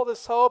 There's all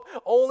this hope,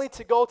 only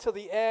to go to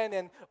the end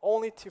and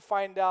only to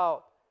find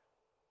out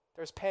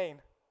there's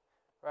pain,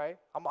 right?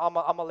 I'm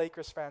a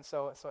Lakers fan,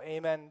 so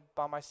amen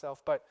by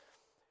myself. But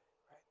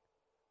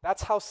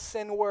that's how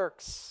sin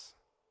works.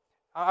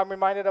 I'm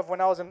reminded of when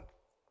I was in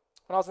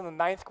the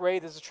ninth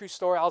grade. This is a true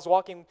story. I was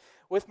walking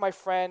with my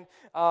friend,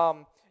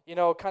 kind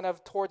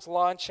of towards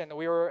lunch, and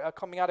we were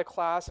coming out of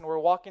class, and we were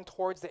walking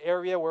towards the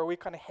area where we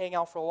kind of hang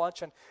out for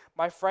lunch. And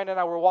my friend and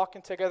I were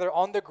walking together.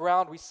 On the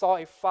ground, we saw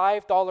a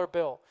 $5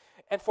 bill.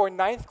 And for a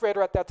ninth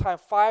grader at that time,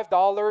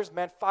 $5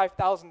 meant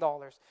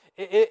 $5,000.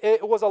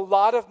 It was a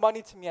lot of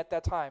money to me at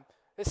that time.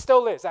 It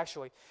still is,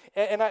 actually.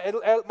 And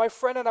my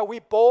friend and I, we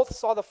both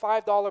saw the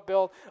 $5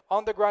 bill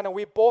on the ground, and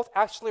we both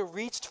actually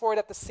reached for it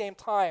at the same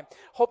time,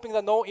 hoping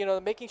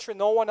that making sure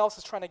no one else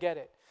is trying to get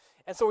it.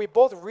 And so we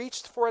both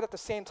reached for it at the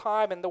same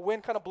time, and the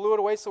wind kind of blew it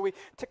away, so we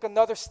took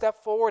another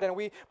step forward, and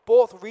we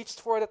both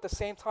reached for it at the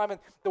same time, and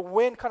the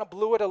wind kind of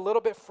blew it a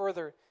little bit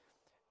further.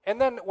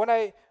 And then when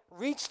I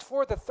reached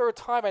for it the third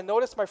time, I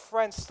noticed my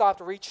friend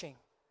stopped reaching.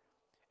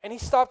 And he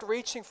stopped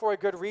reaching for a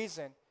good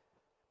reason.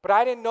 But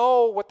I didn't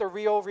know what the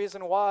real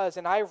reason was,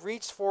 and I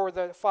reached for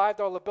the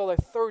 $5 bill a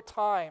third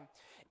time.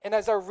 And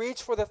as I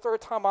reached for the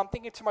third time, I'm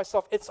thinking to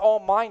myself, it's all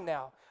mine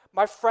now.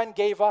 My friend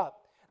gave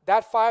up.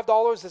 That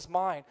 $5 is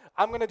mine.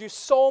 I'm going to do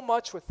so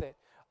much with it.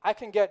 I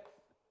can get,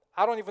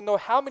 I don't even know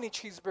how many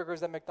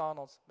cheeseburgers at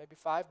McDonald's, maybe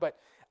 5, but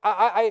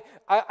I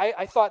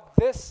thought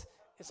this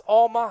is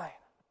all mine.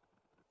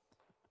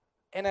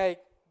 And I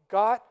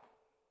got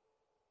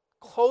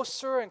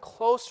closer and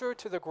closer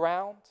to the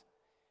ground.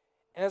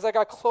 And as I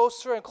got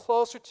closer and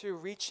closer to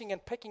reaching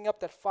and picking up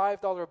that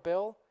 $5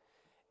 bill,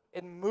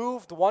 it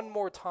moved one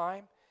more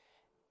time.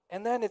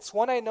 And then it's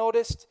when I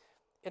noticed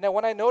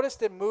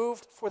it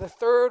moved for the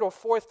third or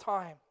fourth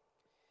time,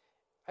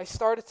 I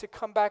started to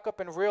come back up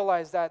and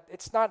realize that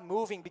it's not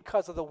moving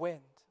because of the wind.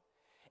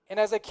 And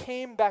as I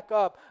came back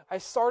up, I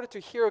started to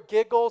hear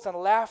giggles and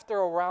laughter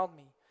around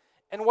me.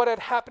 And what had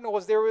happened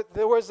was there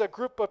was a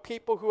group of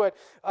people who had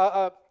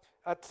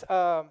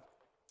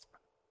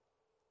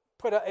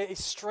put a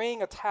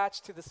string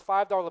attached to this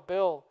 $5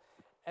 bill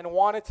and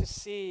wanted to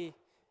see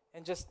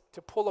and just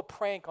to pull a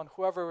prank on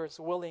whoever was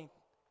willing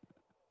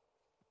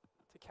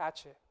to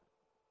catch it.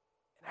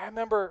 And I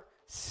remember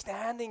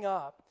standing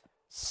up,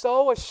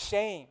 so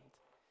ashamed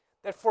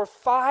that for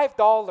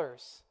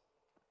 $5,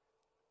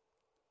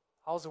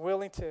 I was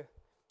willing to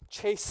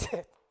chase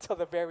it till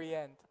the very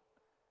end.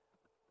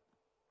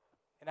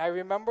 And I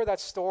remember that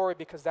story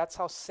because that's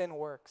how sin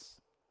works.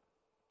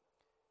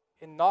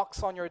 It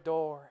knocks on your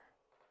door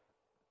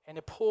and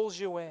it pulls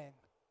you in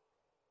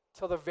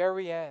till the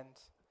very end,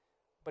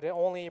 but it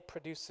only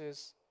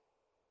produces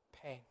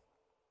pain.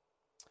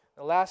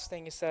 The last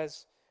thing he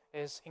says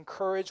is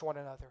encourage one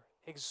another,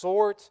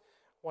 exhort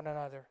one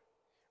another,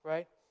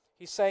 right?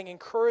 He's saying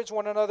encourage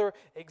one another,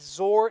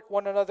 exhort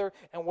one another.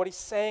 And what he's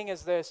saying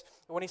is this.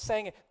 When he's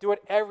saying do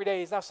it every day,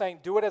 he's not saying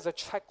do it as a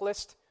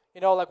checklist.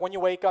 Like when you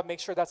wake up, make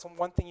sure that's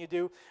one thing you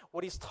do.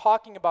 What he's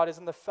talking about is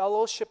in the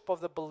fellowship of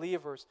the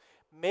believers,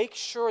 make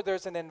sure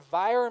there's an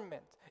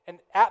environment, an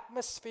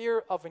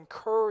atmosphere of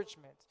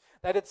encouragement,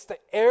 that it's the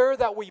air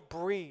that we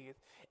breathe.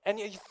 And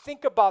you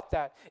think about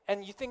that,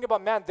 and you think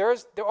about, man, there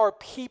are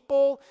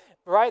people,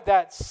 right,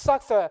 that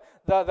suck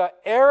the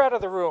air out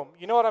of the room.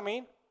 You know what I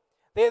mean?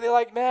 They're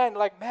like, man,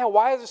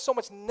 why is there so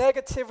much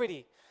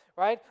negativity,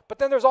 right? But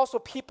then there's also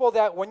people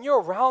that when you're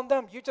around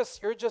them, you're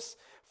just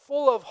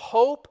full of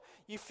hope.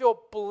 You feel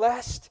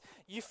blessed.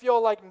 You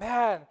feel like,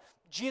 man,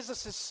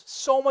 Jesus is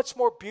so much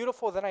more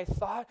beautiful than I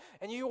thought.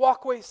 And you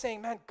walk away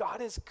saying, man,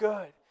 God is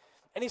good.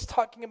 And he's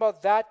talking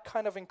about that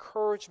kind of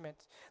encouragement,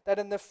 that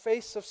in the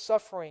face of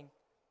suffering,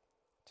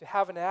 to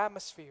have an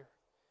atmosphere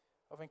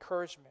of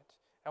encouragement.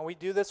 And we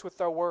do this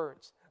with our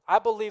words. I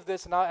believe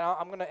this, and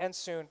I'm going to end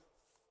soon.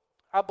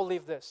 I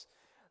believe this,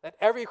 that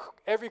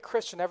every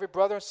Christian, every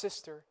brother and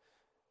sister,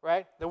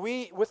 right, that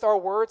we, with our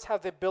words,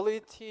 have the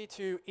ability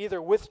to either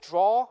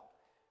withdraw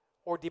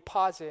or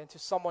deposit into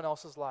someone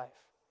else's life.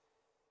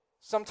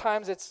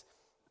 Sometimes it's,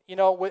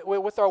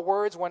 with our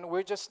words, when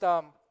we're just,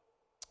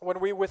 when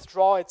we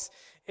withdraw,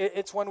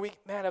 it's when we,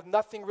 have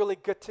nothing really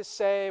good to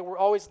say. We're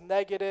always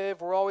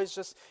negative. We're always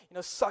just,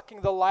 sucking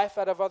the life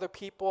out of other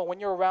people. And when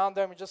you're around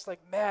them, you're just like,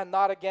 man,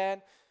 not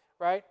again,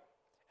 right?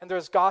 And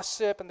there's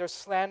gossip and there's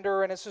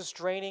slander and it's just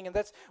draining. And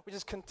we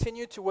just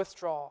continue to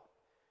withdraw.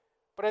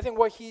 But I think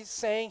what he's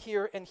saying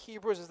here in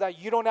Hebrews is that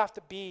you don't have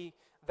to be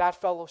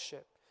that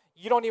fellowship.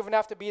 You don't even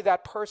have to be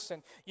that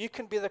person. You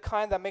can be the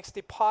kind that makes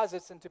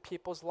deposits into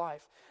people's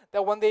life.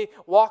 That when they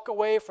walk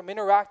away from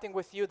interacting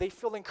with you, they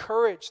feel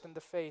encouraged in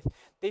the faith.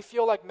 They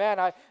feel like,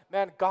 man,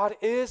 God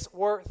is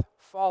worth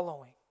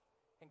following.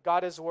 And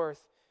God is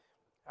worth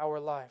our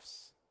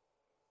lives.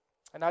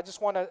 And I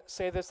just want to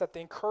say this, that the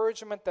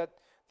encouragement that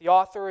the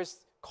author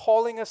is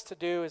calling us to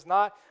do is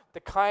not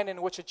the kind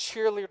in which a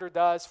cheerleader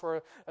does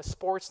for a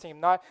sports team.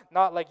 Not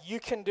like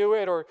you can do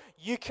it or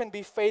you can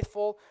be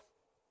faithful.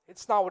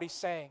 It's not what he's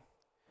saying.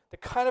 The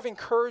kind of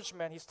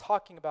encouragement he's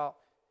talking about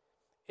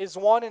is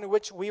one in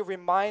which we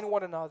remind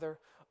one another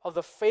of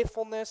the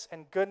faithfulness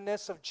and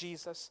goodness of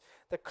Jesus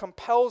that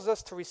compels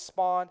us to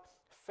respond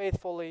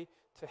faithfully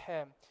to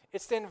him.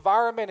 It's the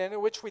environment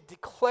in which we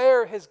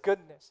declare his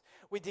goodness.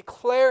 We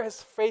declare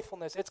his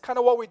faithfulness. It's kind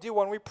of what we do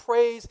when we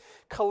praise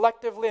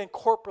collectively and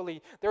corporately.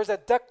 There's a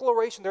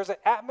declaration, there's an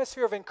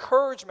atmosphere of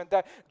encouragement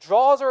that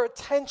draws our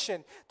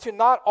attention to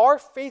not our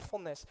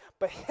faithfulness,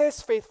 but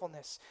his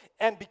faithfulness.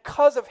 And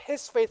because of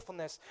his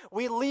faithfulness,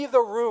 we leave the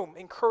room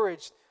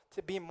encouraged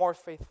to be more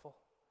faithful.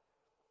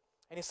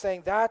 And he's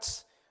saying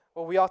that's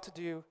what we ought to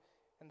do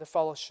in the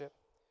fellowship.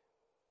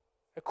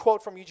 A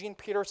quote from Eugene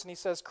Peterson, he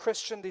says,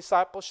 Christian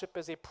discipleship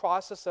is a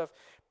process of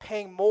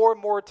paying more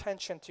and more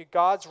attention to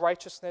God's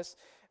righteousness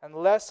and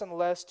less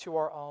to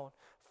our own.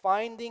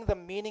 Finding the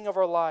meaning of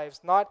our lives,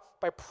 not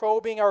by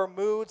probing our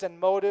moods and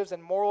motives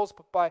and morals,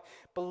 but by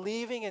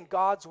believing in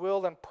God's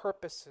will and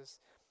purposes.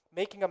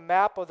 Making a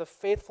map of the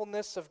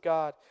faithfulness of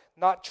God,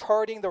 not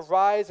charting the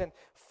rise and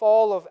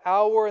fall of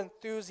our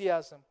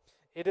enthusiasm.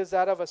 It is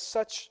out of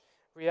such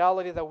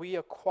reality that we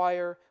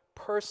acquire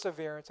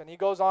perseverance. And he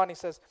goes on, he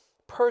says,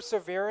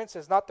 perseverance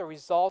is not the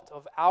result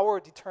of our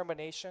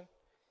determination.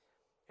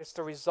 It's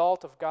the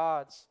result of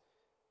God's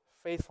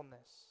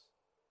faithfulness.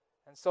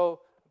 And so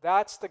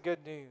that's the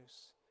good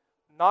news.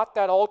 Not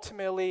that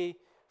ultimately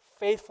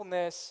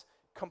faithfulness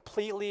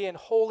completely and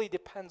wholly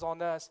depends on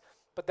us,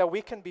 but that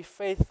we can be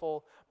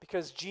faithful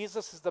because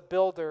Jesus is the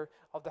builder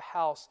of the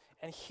house.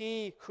 And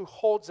he who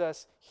holds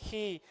us,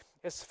 he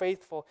is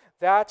faithful.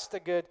 That's the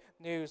good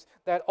news.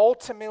 That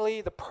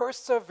ultimately the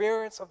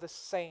perseverance of the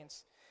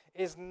saints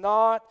is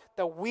not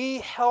that we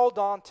held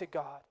on to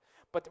God,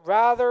 but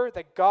rather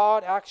that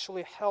God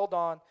actually held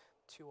on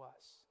to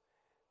us.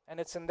 And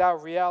it's in that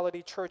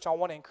reality, church, I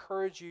want to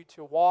encourage you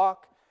to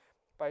walk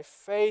by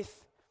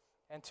faith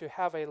and to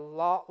have a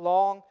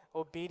long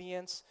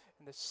obedience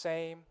in the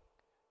same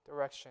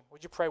direction.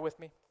 Would you pray with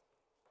me?